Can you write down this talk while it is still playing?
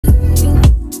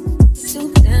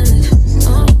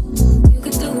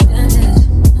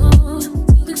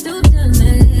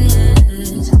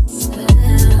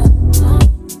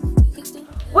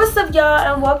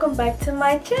back to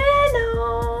my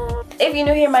channel. If you're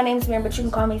new here, my name is Miriam, but you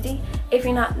can call me Z. If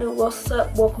you're not new, what's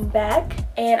up? Welcome back.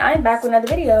 And I'm back with another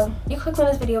video. You clicked on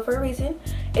this video for a reason.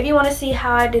 If you want to see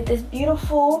how I did this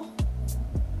beautiful,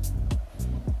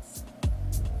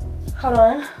 hold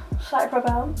on, side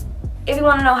profile. If you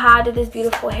want to know how I did this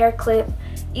beautiful hair clip,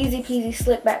 easy peasy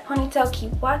slick back ponytail,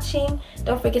 keep watching.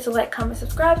 Don't forget to like, comment,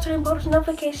 subscribe, turn on post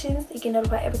notifications. You get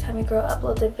notified every time your girl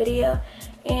uploads a video.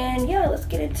 And yeah, let's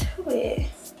get into it.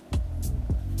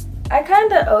 I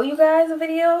kind of owe you guys a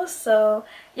video, so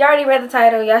you already read the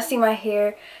title, y'all see my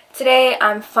hair. Today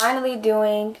I'm finally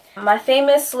doing my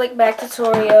famous slick back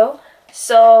tutorial.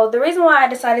 So the reason why I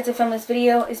decided to film this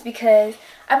video is because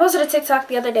I posted a TikTok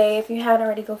the other day. If you haven't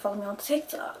already, go follow me on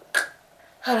TikTok.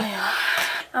 Hold on, y'all.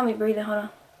 I'll be breathing, hold on.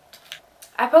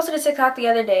 I posted a TikTok the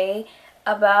other day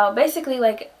about basically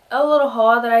like a little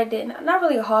haul that I did. Not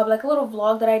really a haul, but like a little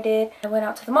vlog that I did. I went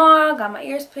out to the mall, got my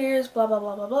ears pierced, blah, blah,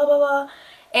 blah, blah, blah, blah, blah.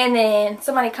 And then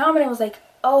somebody commented and was like,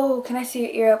 oh, can I see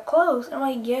your ear up close? And I'm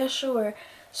like, yeah, sure.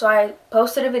 So I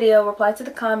posted a video, replied to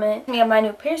the comment, me and my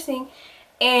new piercing.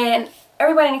 And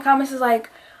everybody in the comments is like,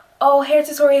 oh, hair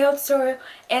tutorial,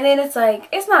 and then it's like,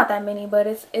 it's not that many, but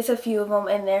it's a few of them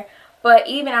in there. But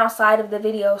even outside of the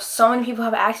video, so many people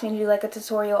have asked me to do like a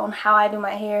tutorial on how I do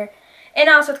my hair and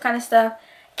all sorts of kind of stuff.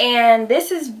 And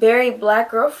this is very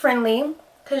black girl friendly,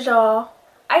 because y'all,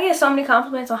 I get so many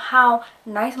compliments on how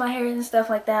nice my hair is and stuff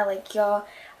like that. Like, y'all,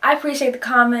 I appreciate the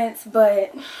comments,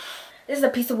 but this is a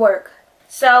piece of work.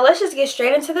 So let's just get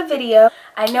straight into the video.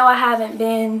 I know I haven't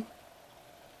been,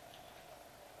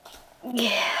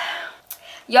 yeah,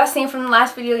 y'all seen from the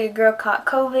last video, your girl caught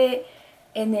COVID,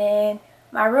 and then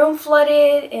my room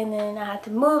flooded, and then I had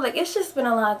to move. Like, it's just been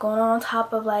a lot going on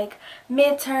top of like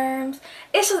midterms.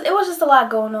 It was just a lot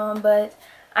going on. But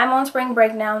I'm on spring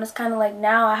break now, and it's kind of like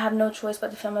now I have no choice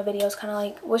but to film a video. It's kind of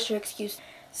like, what's your excuse?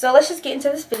 So let's just get into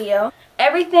this video.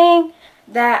 Everything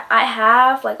that I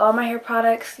have, like all my hair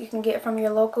products, you can get from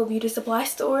your local beauty supply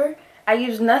store. I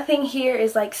use nothing here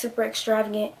is like super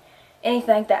extravagant,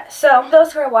 anything like that. So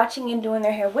those who are watching and doing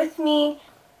their hair with me,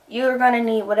 you're gonna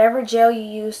need whatever gel you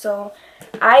use. So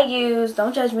I use,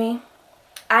 don't judge me,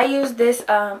 I use this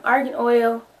argan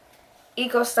oil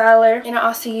eco styler, and I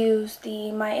also use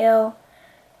the Mael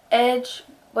edge,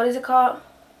 what is it called,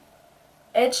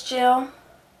 edge gel.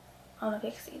 I don't know if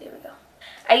you can see, there we go.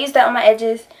 I use that on my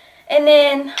edges. And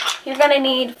then you're gonna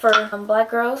need for black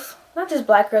girls, not just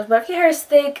black girls, but if your hair is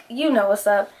thick, you know what's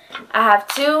up. I have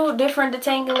 2 different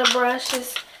detangler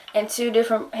brushes and 2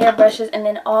 different hair brushes, and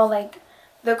then all like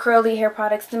the curly hair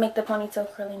products to make the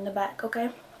ponytail curly in the back, okay?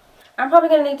 I'm probably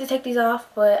gonna need to take these off,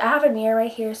 but I have a mirror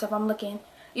right here, so if I'm looking,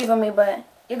 you feel me, but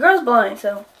your girl's blind.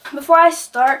 So before I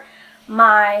start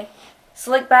my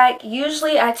slick back,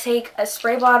 usually I take a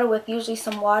spray bottle with usually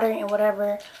some water and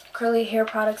whatever curly hair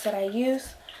products that I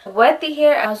use. Wet the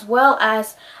hair as well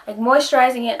as like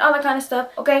moisturizing it, all that kind of stuff,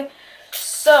 okay?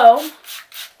 So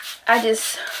I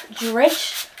just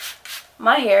drench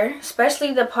my hair,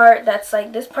 especially the part that's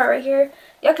like this part right here.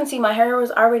 Y'all can see my hair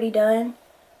was already done,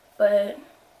 but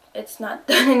it's not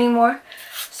done anymore.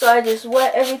 So I just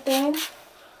wet everything.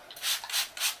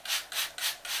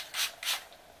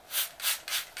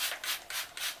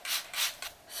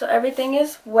 So everything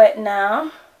is wet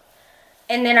now.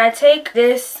 And then I take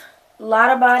this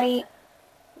Lotta Body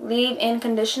leave-in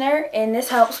conditioner, and this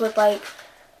helps with like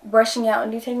brushing out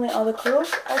and detangling all the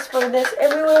curls. I spray this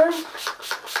everywhere.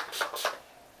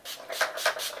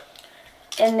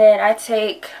 And then I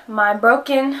take my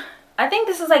broken, I think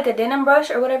this is like a denim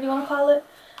brush or whatever you want to call it,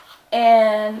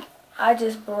 and I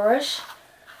just brush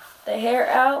the hair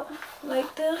out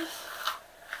like this.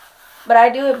 But I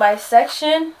do it by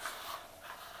section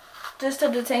just to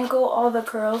detangle all the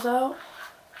curls out.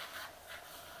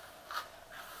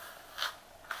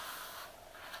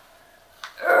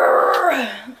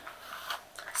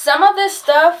 Some of this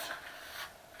stuff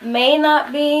may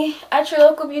not be at your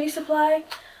local beauty supply,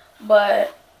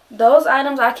 but those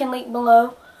items I can link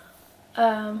below.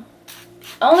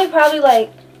 Only probably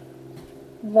like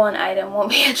one item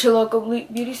won't be at your local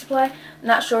beauty supply. I'm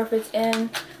not sure if it's in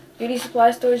beauty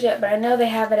supply stores yet, but I know they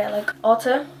have it at like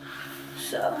Ulta.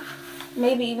 So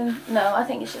maybe even, no, I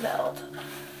think it's just at Ulta.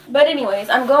 But anyways,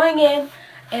 I'm going in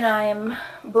and I am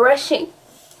brushing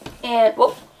and,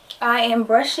 whoop, I am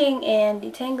brushing and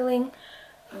detangling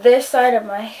this side of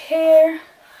my hair.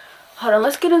 Hold on,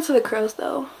 let's get into the curls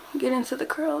though. Get into the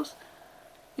curls.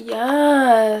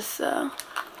 Yes.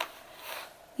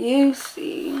 You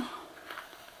see.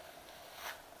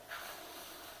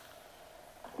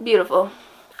 Beautiful.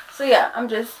 So yeah, I'm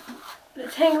just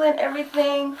detangling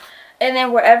everything. And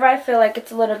then wherever I feel like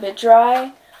it's a little bit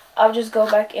dry, I'll just go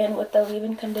back in with the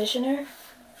leave-in conditioner.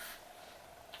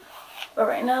 But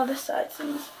right now this side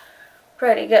seems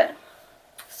pretty good.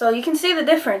 So you can see the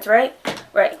difference, right?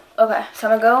 Right. Okay, so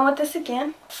I'm going to go in with this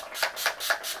again.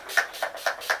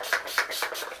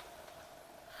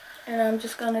 And I'm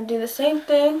just going to do the same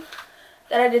thing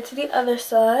that I did to the other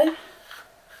side.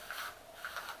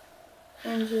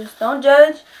 And just don't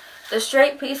judge the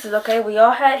straight pieces, okay? We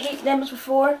all had heat damage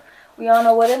before. We all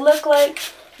know what it looked like.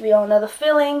 We all know the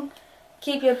feeling.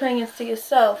 Keep your opinions to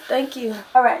yourself. Thank you.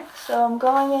 Alright, so I'm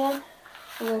going in.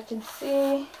 You can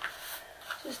see,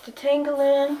 just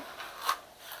detangling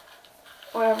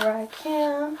wherever I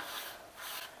can.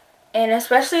 And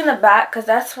especially in the back, because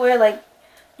that's where like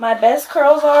my best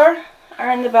curls are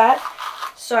in the back.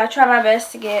 So I try my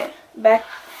best to get back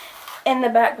in the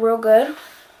back real good.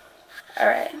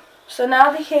 Alright, so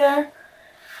now the hair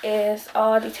is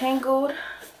all detangled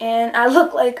and I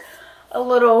look like a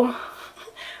little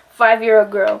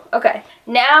 5-year-old girl. Okay,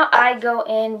 now I go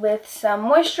in with some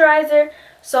moisturizer.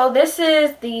 So this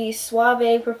is the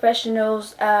Suave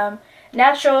Professionals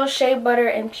Natural Shea Butter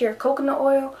and Pure Coconut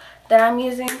Oil that I'm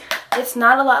using. It's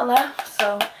not a lot left,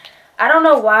 so I don't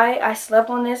know why I slept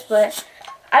on this, but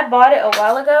I bought it a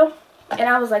while ago and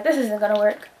I was like, this isn't gonna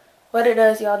work. But it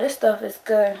does, y'all. This stuff is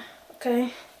good.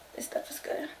 Okay, this stuff is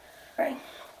good. Right.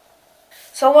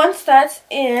 So once that's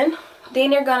in,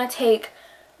 then you're gonna take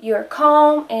your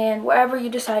comb and wherever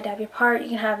you decide to have your part, you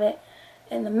can have it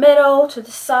in the middle, to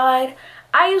the side.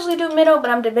 I usually do middle, but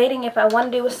I'm debating if I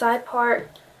want to do a side part,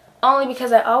 only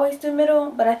because I always do middle,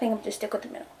 but I think I'm just stick with the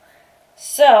middle.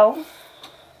 So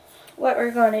what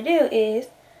we're going to do is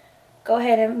go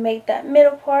ahead and make that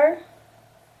middle part.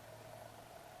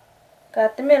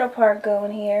 Got the middle part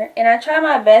going here, and I try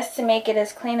my best to make it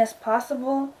as clean as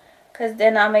possible, because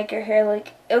then I'll make your hair look,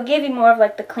 it'll give you more of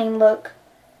like the clean look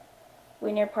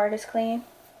when your part is clean,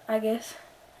 I guess.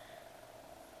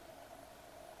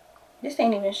 This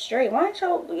ain't even straight. Why ain't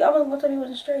y'all gonna tell me it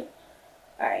wasn't straight?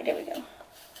 Alright, there we go.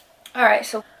 Alright,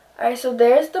 so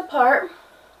there's the part,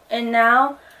 and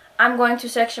now I'm going to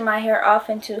section my hair off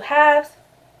into halves.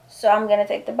 So I'm gonna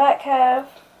take the back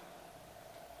half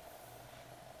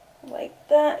like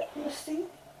that. You see,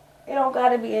 it don't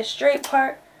gotta be a straight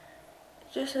part,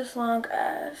 just as long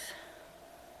as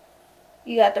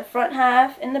you got the front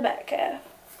half and the back half.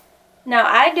 Now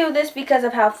I do this because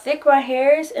of how thick my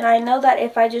hair is, and I know that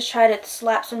if I just try to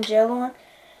slap some gel on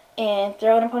and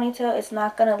throw it in a ponytail, it's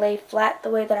not gonna lay flat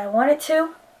the way that I want it to.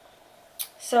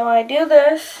 So I do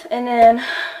this, and then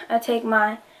I take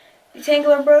my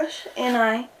detangler brush and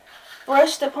I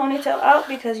brush the ponytail out,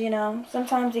 because you know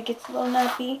sometimes it gets a little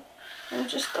nappy, and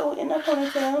just throw it in the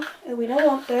ponytail, and we don't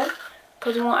want that,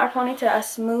 because we want our ponytail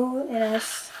as smooth and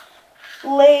as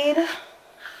laid.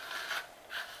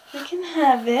 We can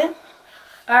have it.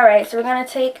 Alright, so we're going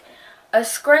to take a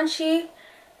scrunchie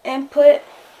and put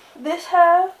this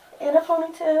half in a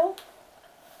ponytail.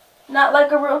 Not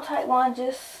like a real tight one,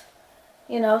 just,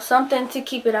 you know, something to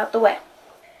keep it out the way.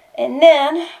 And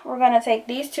then we're going to take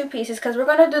these two pieces, because we're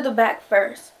going to do the back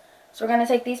first. So we're going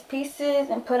to take these pieces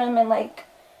and put them in like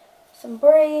some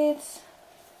braids,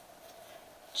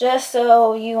 just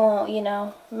so you won't, you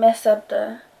know, mess up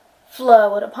the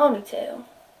flow with a ponytail.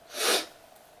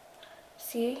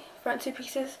 See, front two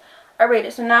pieces are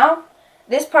braided. So now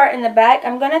this part in the back,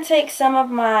 I'm going to take some of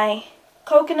my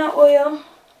coconut oil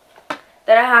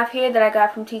that I have here that I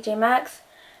got from TJ Maxx,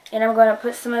 and I'm going to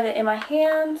put some of it in my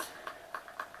hands.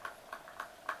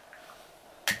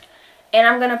 And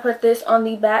I'm going to put this on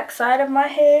the back side of my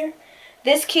hair.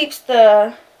 This keeps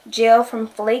the gel from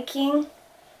flaking.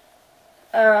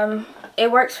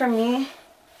 It works for me.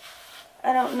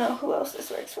 I don't know who else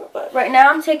this works for, but right now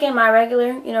I'm taking my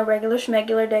regular, you know, regular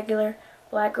schmegular degular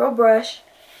black girl brush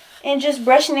and just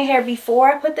brushing the hair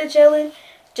before I put the gel in,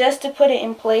 just to put it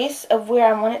in place of where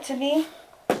I want it to be.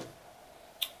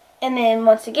 And then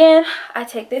once again, I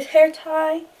take this hair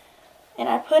tie and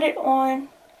I put it on.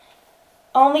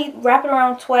 Only wrap it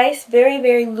around twice, very,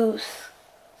 very loose.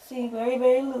 See, very,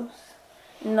 very loose.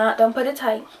 Don't put it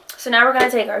tight. So now we're going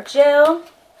to take our gel.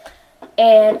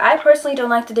 And I personally don't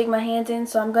like to dig my hands in,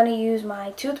 so I'm going to use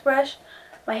my toothbrush,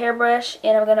 my hairbrush,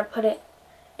 and I'm going to put it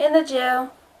in the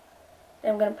gel.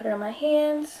 Then I'm going to put it on my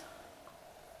hands.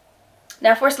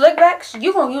 Now for slick backs,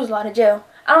 you're going to use a lot of gel.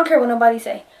 I don't care what nobody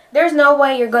say. There's no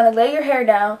way you're going to lay your hair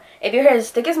down, if your hair is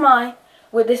as thick as mine,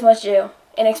 with this much gel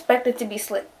and expect it to be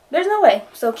slick. There's no way.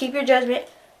 So keep your judgment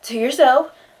to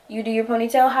yourself. You do your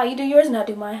ponytail how you do yours, and I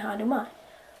do mine how I do mine.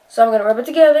 So I'm going to rub it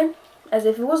together as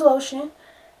if it was lotion.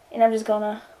 And I'm just going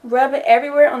to rub it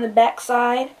everywhere on the back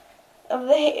side of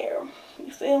the hair. You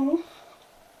feel me?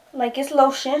 Like it's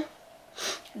lotion.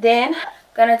 Then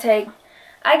gonna take,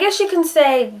 I guess you can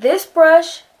say this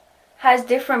brush has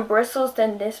different bristles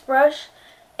than this brush,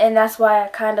 and that's why I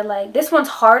kind of like, this one's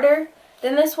harder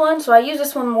than this one, so I use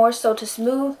this one more so to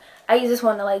smooth. I use this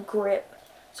one to like grip.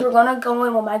 So we're gonna go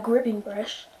in with my gripping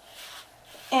brush,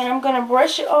 and I'm gonna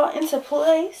brush it all into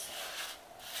place.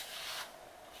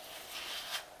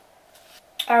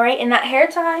 Alright, and that hair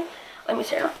tie, let me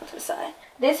turn it off to the side.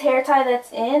 This hair tie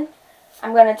that's in,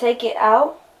 I'm gonna take it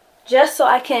out just so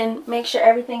I can make sure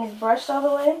everything is brushed all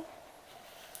the way.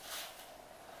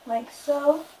 Like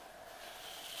so.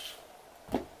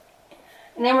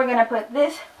 And then we're going to put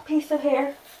this piece of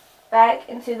hair back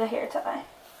into the hair tie.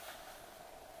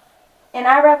 And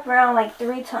I wrap around like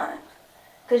 3 times.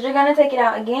 Because you're going to take it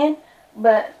out again.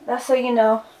 But that's so you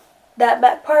know that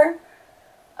back part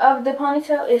of the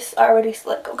ponytail is already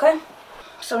slick, okay?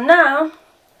 So now,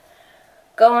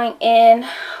 going in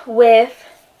with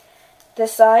the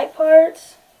side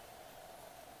parts.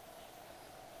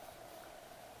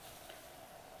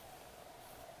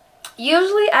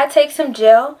 Usually I take some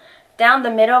gel down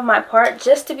the middle of my part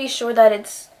just to be sure that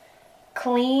it's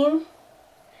clean,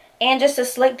 and just to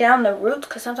slick down the roots,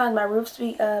 because sometimes my roots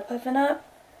be puffing up.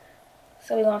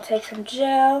 So we're going to take some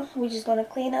gel. We're just going to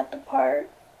clean up the part.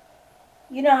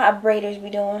 You know how braiders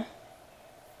be doing.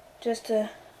 Just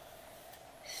to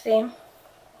see.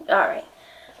 Alright.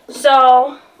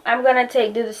 So I'm going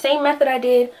to do the same method I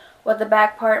did with the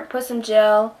back part. Put some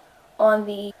gel on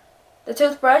the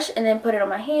toothbrush and then put it on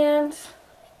my hands.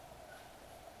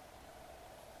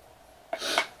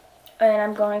 And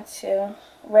I'm going to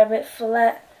rub it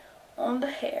flat on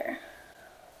the hair.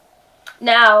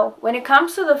 Now, when it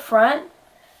comes to the front,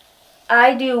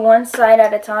 I do one side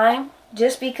at a time.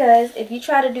 Just because if you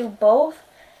try to do both,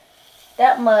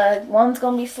 that mug, one's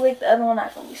going to be slick, the other one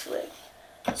not going to be slick.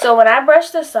 So when I brush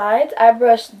the sides, I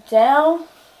brush down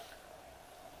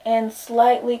and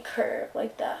slightly curve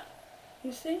like that.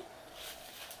 You see?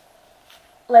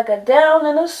 Like a down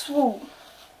and a swoop.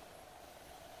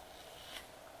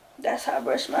 That's how I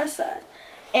brush my side.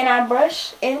 And I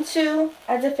brush into,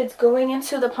 as if it's going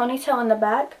into the ponytail in the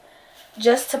back,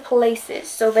 just to place it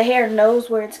so the hair knows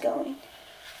where it's going.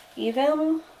 You feel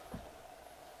me?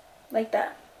 Like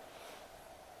that.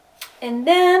 And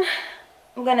then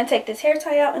I'm going to take this hair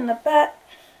tie out in the back.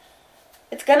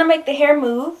 It's going to make the hair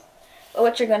move. But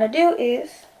what you're going to do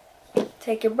is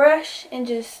take your brush and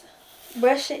just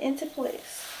brush it into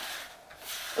place.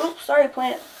 Oops, sorry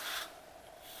plant.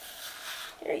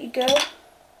 There you go.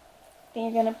 Then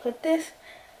you're going to put this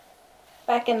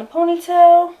back in the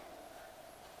ponytail.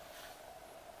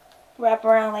 Wrap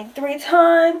around like 3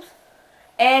 times.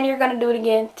 And you're going to do it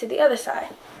again to the other side.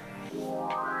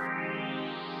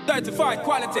 Certified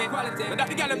quality. But that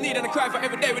the girl them need and I cry for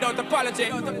every day without apology.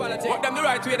 What them the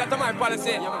right way, that's my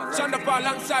policy. Shonda for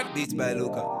alongside. Beats by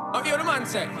Luca. Oh, you the man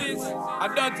say this.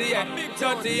 I'm dirty, yeah.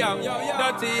 Dirty, yeah.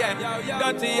 Dirty, yeah.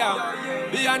 Dirty,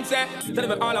 yeah. Beyonce, tell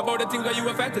me all about the things that you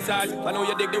were fantasize. I know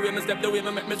you dig the way me step, the way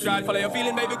me make me stride. Follow your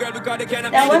feeling, baby girl, because they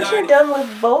cannot. Now, once you're done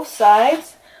with both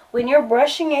sides, when you're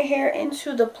brushing your hair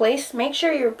into the place, make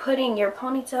sure you're putting your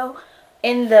ponytail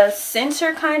in the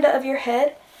center kind of your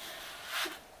head.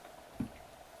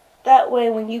 That way,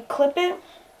 when you clip it,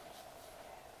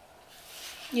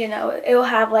 you know, it'll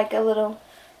have like a little,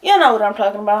 you know what I'm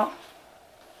talking about.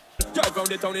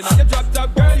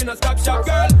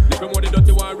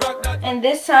 And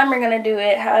this time, we're going to do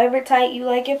it however tight you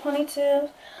like your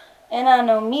ponytail. And I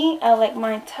know me, I like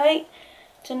mine tight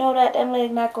to know that that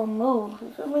leg not going to move.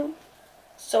 You feel me?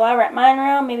 So I wrap mine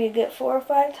around maybe a good 4 or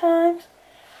 5 times.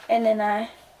 And then I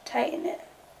tighten it.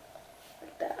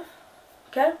 Like that.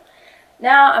 Okay?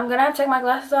 Now, I'm going to have to take my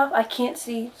glasses off. I can't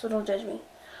see, so don't judge me.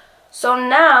 So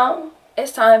now,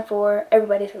 it's time for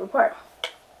everybody's favorite part.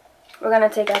 We're going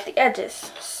to take out the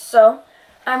edges. So,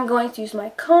 I'm going to use my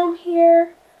comb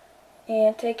here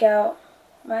and take out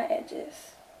my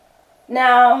edges.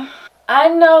 Now, I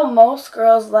know most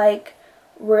girls like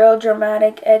real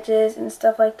dramatic edges and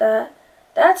stuff like that.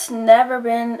 That's never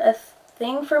been a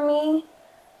thing for me.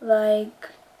 Like,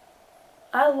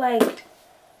 I like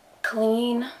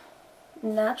clean,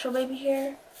 natural baby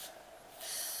hair.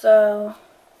 So,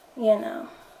 you know,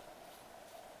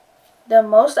 the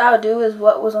most I'll do is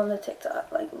what was on the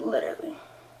TikTok, like literally.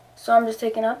 So I'm just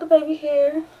taking out the baby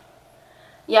hair.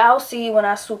 Yeah, I'll see when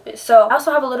I swoop it. So I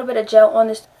also have a little bit of gel on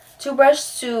this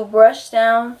toothbrush to brush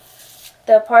down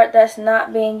the part that's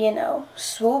not being, you know,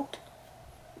 swooped,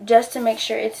 just to make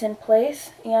sure it's in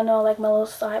place. You know, like my little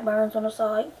sideburns on the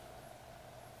side.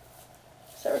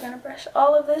 So we're gonna brush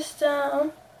all of this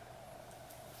down.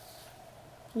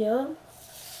 Yup.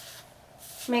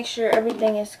 Make sure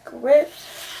everything is gripped.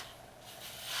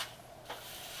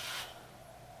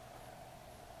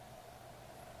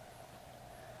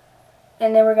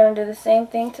 And then we're going to do the same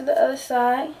thing to the other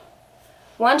side.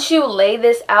 Once you lay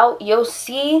this out, you'll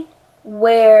see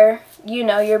where, you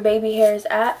know, your baby hair is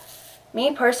at.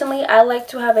 Me personally, I like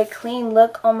to have a clean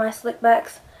look on my slick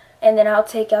backs. And then I'll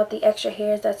take out the extra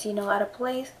hairs that's, you know, out of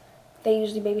place. They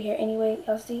usually baby hair anyway,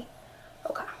 y'all see?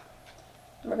 Okay.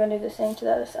 We're going to do the same to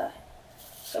the other side.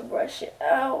 So brush it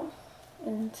out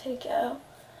and take out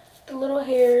the little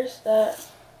hairs that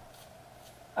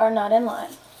are not in line.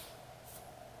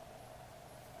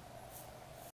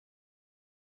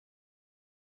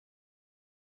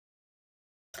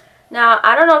 Now,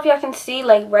 I don't know if y'all can see,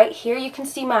 like right here, you can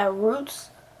see my roots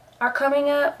are coming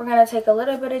up. We're going to take a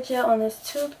little bit of gel on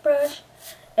this toothbrush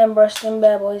and brush them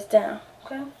bad boys down,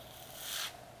 okay?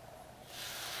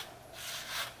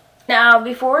 Now,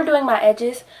 before we're doing my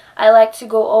edges, I like to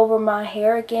go over my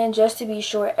hair again just to be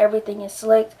sure everything is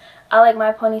slicked. I like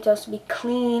my ponytails to be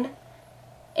clean,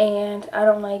 and I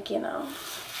don't like, you know,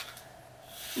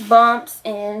 bumps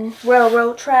and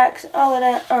railroad tracks, all of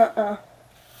that.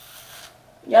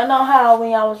 Y'all know how when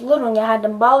y'all was little and y'all had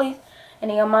them bollies and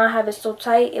then your mom have it so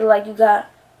tight it like you got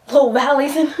little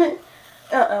valleys in it.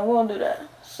 We won't do that.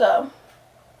 So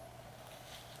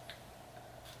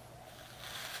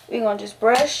we're gonna just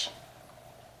brush,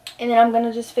 and then I'm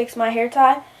gonna just fix my hair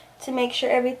tie to make sure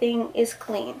everything is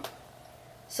clean.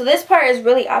 So this part is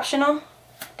really optional.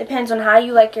 Depends on how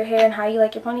you like your hair and how you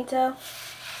like your ponytail.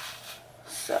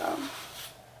 So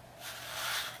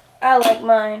I like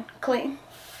mine clean.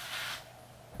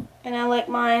 And I like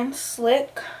mine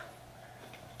slick.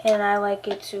 And I like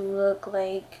it to look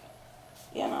like,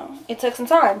 you know, it took some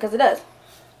time, because it does.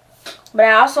 But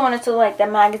I also want it to look like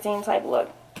that magazine type look.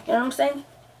 You know what I'm saying?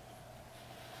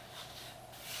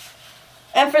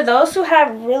 And for those who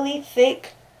have really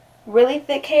thick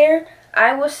hair,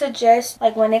 I would suggest,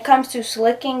 like when it comes to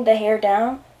slicking the hair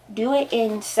down, do it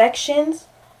in sections.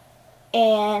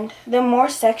 And the more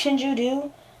sections you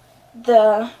do,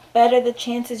 the better the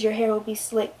chances your hair will be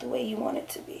slicked the way you want it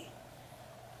to be.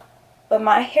 But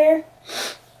my hair,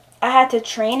 I had to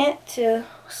train it to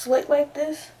slick like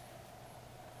this.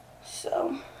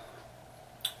 So,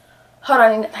 hold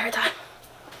on, I need the hair tie.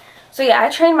 So yeah, I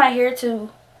trained my hair to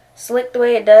slick the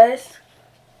way it does.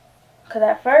 Because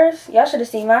at first, y'all should have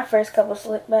seen my first couple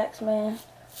slick backs, man.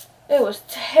 It was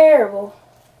terrible.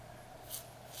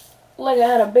 Like I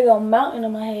had a big old mountain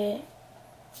on my head.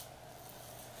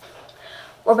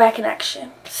 We're back in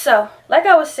action. So, like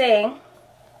I was saying,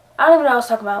 I don't even know what I was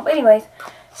talking about. But anyways,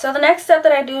 so the next step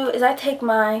that I do is I take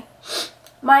my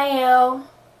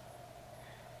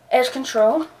edge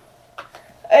control.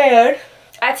 And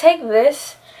I take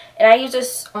this and I use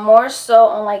this more so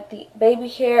on like the baby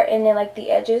hair and then like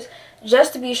the edges.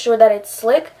 Just to be sure that it's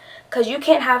slick. Because you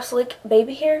can't have slick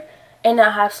baby hair and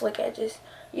not have slick edges.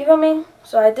 You feel me?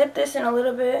 So I dip this in a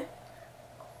little bit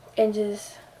and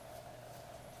just...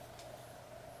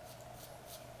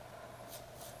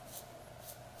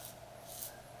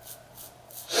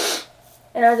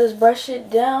 and I just brush it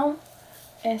down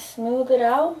and smooth it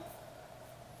out.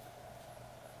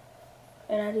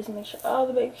 And I just make sure all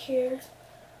the baby hairs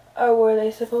are where they're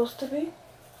supposed to be.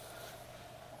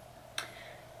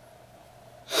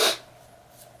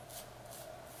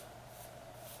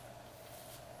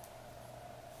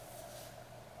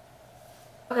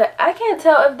 Okay, I can't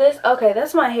tell if this... okay,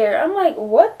 that's my hair. I'm like,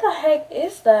 what the heck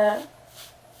is that?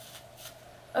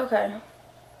 Okay.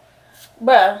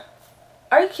 Bruh.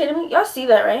 Are you kidding me? Y'all see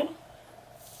that, right?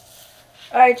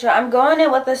 Alright, y'all. I'm going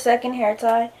in with the second hair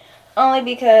tie. Only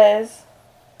because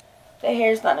the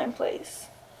hair's not in place.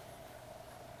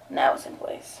 Now it's in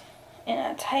place. And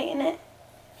I tighten it.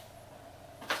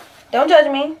 Don't judge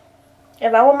me.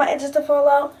 If I want my edges to fall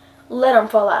out, let them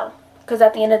fall out. Because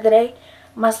at the end of the day,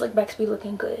 my slick backs be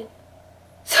looking good.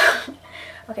 So,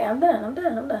 okay, I'm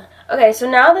done. Okay, so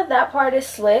now that that part is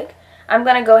slick, I'm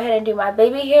going to go ahead and do my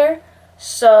baby hair.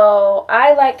 So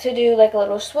I like to do like a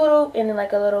little swoop and then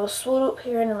like a little swoop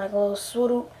here and then like a little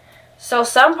swoop. So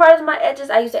some parts of my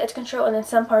edges I use the edge control and then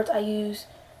some parts I use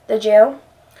the gel.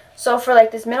 So for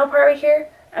like this middle part right here,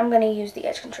 I'm going to use the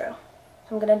edge control.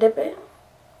 I'm going to dip it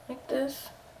like this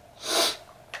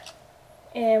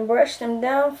and brush them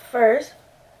down first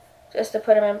just to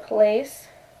put them in place.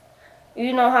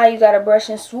 You know how you got to brush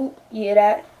and swoop? Yeah,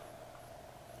 that.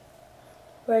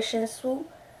 Brush and swoop.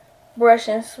 Brush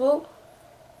and swoop.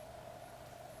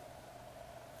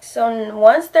 So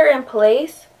once they're in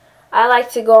place, I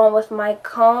like to go on with my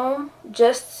comb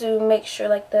just to make sure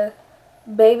like the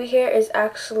baby hair is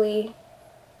actually,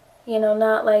 you know,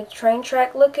 not like train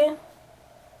track looking.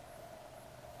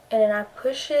 And then I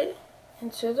push it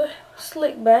into the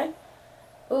slick back.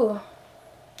 Ooh,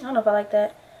 I don't know if I like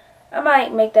that. I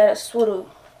might make that a swoodoo.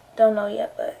 Don't know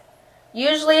yet, but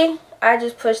usually I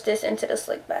just push this into the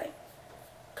slick back.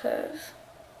 Because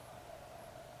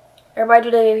everybody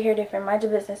do their hair different. Mind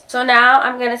your business. So now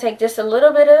I'm going to take just a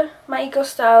little bit of my Eco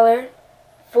Styler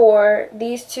for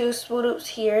these two swoodoops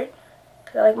here.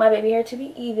 Because I like my baby hair to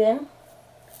be even.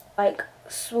 Like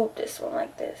swoop this one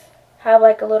like this. Have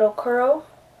like a little curl.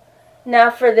 Now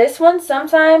for this one,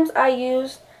 sometimes I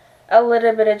use a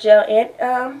little bit of gel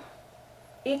and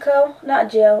Eco. Not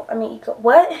gel. I mean Eco.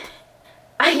 What?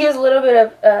 I use a little bit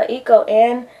of Eco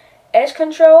and edge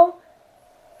control.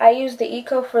 I use the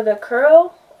Eco for the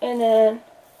curl and then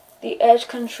the edge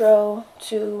control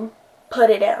to put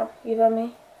it down. You feel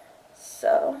me?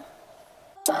 So.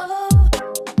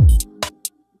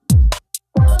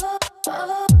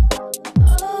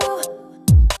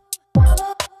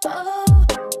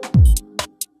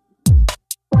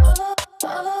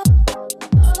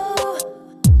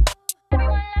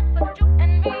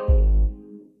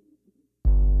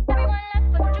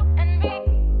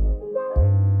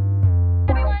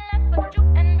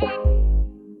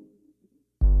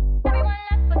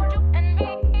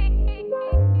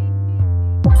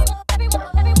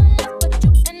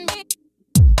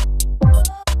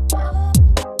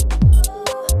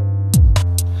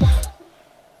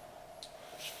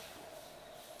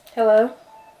 Hello?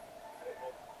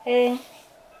 Hey.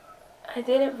 I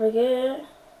didn't forget.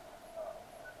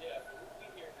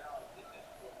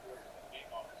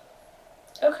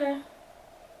 Okay.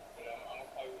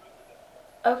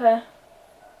 Okay.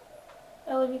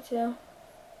 I love you too.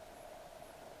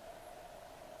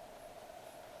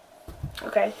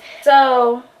 Okay.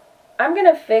 So, I'm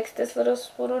gonna fix this little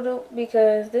swoodle doop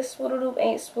because this swoodle doop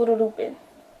ain't swoodle dooping.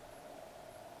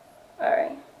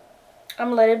 Alright. I'm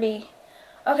gonna let it be.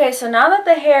 Okay, so now that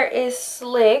the hair is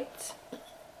slicked,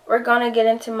 we're gonna get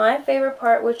into my favorite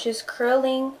part, which is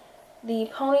curling the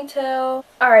ponytail.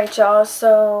 Alright y'all,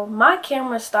 so my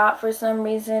camera stopped for some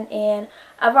reason and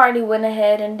I've already went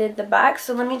ahead and did the back,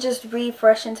 so let me just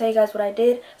refresh and tell you guys what I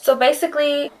did. So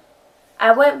basically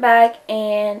I went back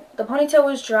and the ponytail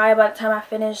was dry by the time I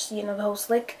finished, you know, the whole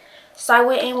slick. So I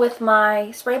went in with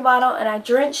my spray bottle and I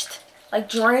drenched the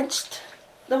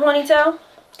ponytail,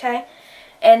 okay?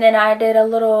 And then I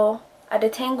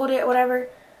detangled it, whatever.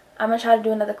 I'm going to try to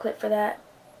do another clip for that.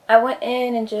 I went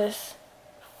in and just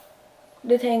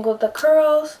detangled the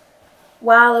curls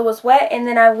while it was wet. And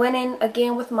then I went in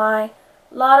again with my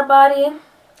Lotta Body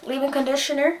leave-in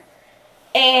conditioner.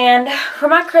 And for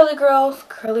my curly girls,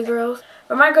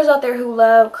 for my girls out there who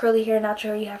love curly hair,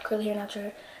 natural hair, you have curly hair, natural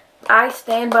hair, I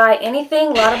stand by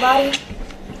anything Lotta Body.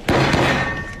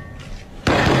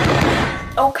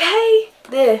 Okay,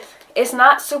 this. It's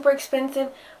not super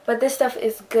expensive, but this stuff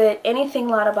is good. Anything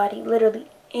Lotta Body, literally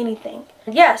anything.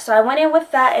 Yeah, so I went in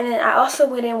with that, and then I also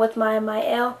went in with my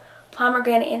Mael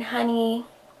Pomegranate and Honey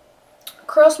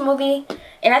Curl Smoothie,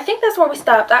 and I think that's where we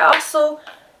stopped. I also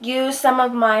used some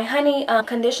of my honey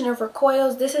conditioner for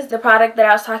coils. This is the product that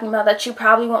I was talking about that you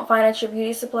probably won't find at your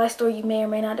beauty supply store. You may or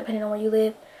may not, depending on where you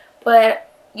live, but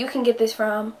you can get this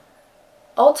from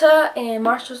Ulta and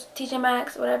Marshall's, TJ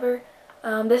Maxx, whatever.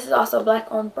 This is also a black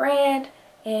owned brand,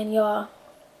 and y'all,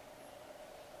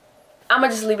 I'm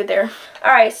gonna just leave it there.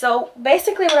 Alright, so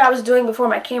basically what I was doing before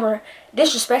my camera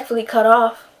disrespectfully cut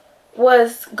off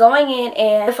was going in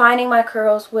and defining my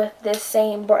curls with this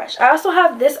same brush. I also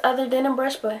have this other denim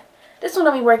brush, but this one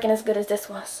don't be working as good as this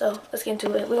one, so let's get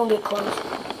into it. We're gonna get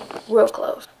close, real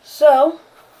close. So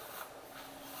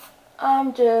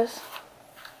I'm just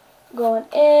going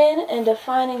in and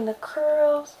defining the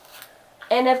curls.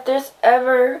 And if there's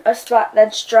ever a spot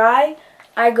that's dry,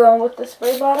 I go in with the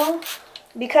spray bottle.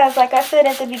 Because like I said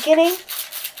at the beginning,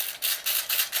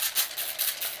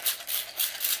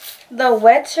 the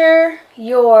wetter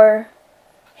your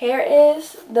hair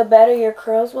is, the better your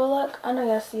curls will look. I know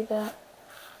y'all see that.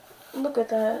 Look at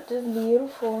that. Just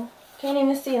beautiful. Can't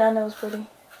even see it. I know it's pretty.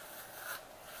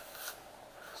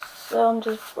 So I'm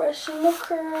just brushing the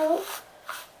curls.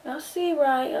 Y'all see,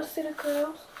 right? Y'all see the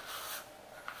curls?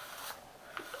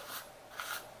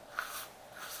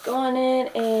 Going in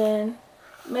and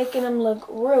making them look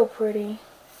real pretty.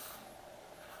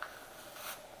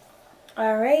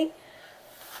 Alright.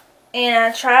 And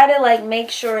I try to like make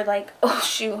sure like, oh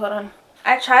shoot, hold on.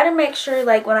 I try to make sure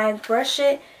like when I brush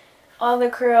it, all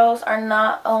the curls are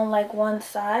not on like one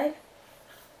side.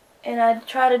 And I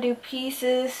try to do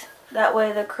pieces, that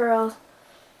way the curls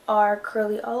are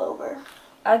curly all over.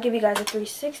 I'll give you guys a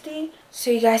 360 so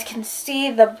you guys can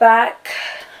see the back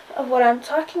of what I'm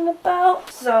talking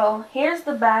about. So here's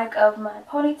the back of my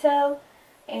ponytail,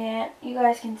 and you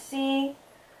guys can see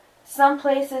Some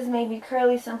places may be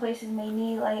curly, some places may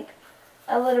need like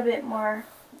a little bit more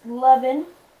loving.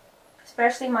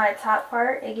 Especially my top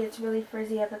part, it gets really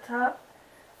frizzy at the top.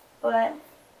 But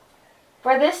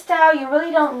for this style, you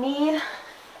really don't need,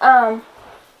 I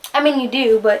mean you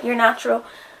do, but your natural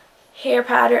hair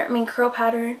pattern, curl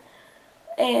pattern.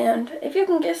 And if you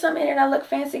can get something in it that look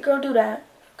fancy, girl, do that.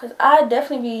 Because I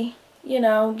definitely be, you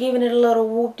know, giving it a little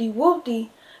whoop-de-whoop-de.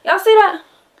 Y'all see that?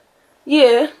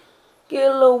 Yeah. Get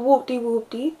a little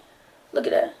whoop-de-whoop-de. Look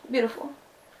at that. Beautiful.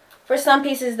 For some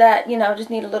pieces that, you know, just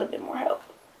need a little bit more help.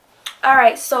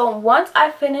 Alright, so once I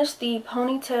finish the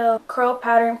ponytail curl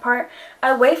pattern part,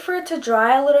 I wait for it to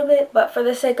dry a little bit, but for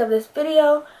the sake of this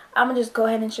video, I'm going to just go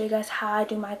ahead and show you guys how I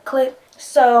do my clip.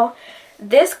 So,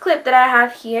 this clip that I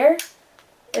have here,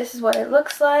 this is what it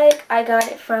looks like. I got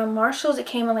it from Marshall's. It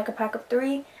came in like a pack of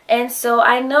 3. And so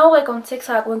I know like on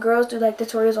TikTok when girls do like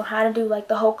tutorials on how to do like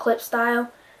the whole clip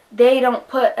style, they don't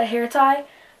put a hair tie.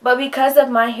 But because of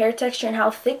my hair texture and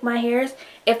how thick my hair is,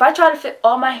 if I try to fit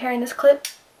all my hair in this clip,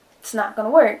 it's not gonna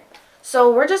work. So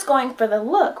we're just going for the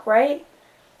look, right?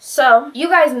 So you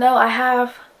guys know I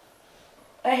have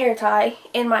a hair tie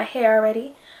in my hair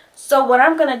already. So what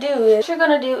I'm gonna do is, you're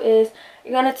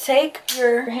gonna take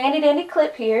your handy dandy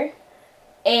clip here,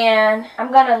 and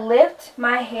I'm gonna lift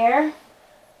my hair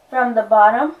from the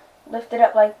bottom, lift it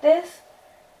up like this,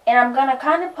 and I'm gonna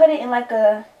kind of put it in like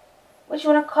a, what you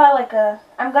wanna call like a,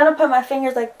 I'm gonna put my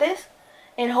fingers like this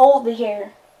and hold the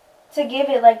hair to give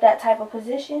it like that type of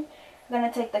position. I'm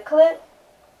gonna take the clip,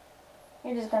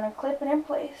 you're just gonna clip it in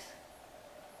place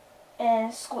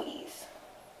and squeeze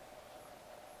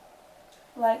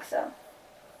like so.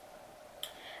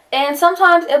 And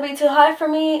sometimes it'll be too high for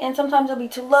me and sometimes it'll be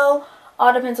too low.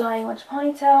 All depends on how you want your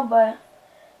ponytail, but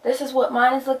this is what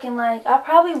mine is looking like. I'll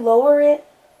probably lower it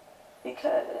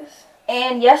because,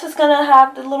 and yes, it's gonna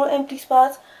have the little empty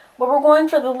spots, but we're going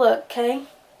for the look, okay?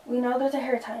 We know there's a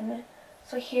hair tie in there.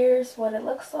 So here's what it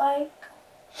looks like.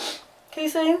 Can you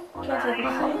see? Can you see?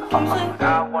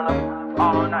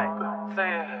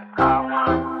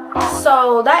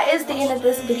 So that is the end of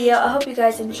this video. I hope you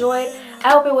guys enjoyed. I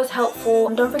hope it was helpful.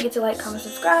 Don't forget to like, comment,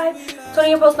 subscribe. Turn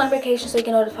on your post notifications so you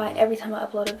get notified every time I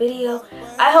upload a video.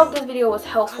 I hope this video was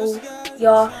helpful,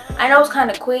 y'all. I know it's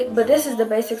kind of quick, but this is the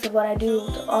basics of what I do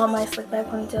to all my slick back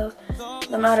ponytails.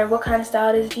 No matter what kind of style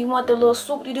it is. If you want the little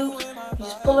swoop-de-doops, you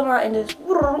just pull them out and just,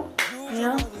 you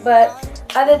know. But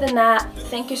other than that,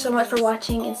 thank you so much for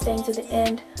watching and staying to the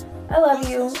end. I love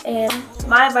you, and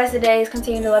my advice today is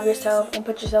continue to love yourself and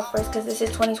put yourself first, because this is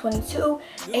 2022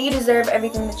 and you deserve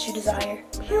everything that you desire.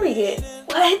 Period.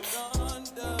 What?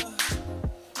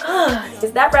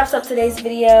 That wraps up today's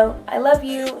video. I love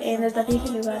you and there's nothing you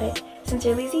can do about it.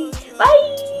 Sincerely Z.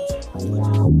 Bye!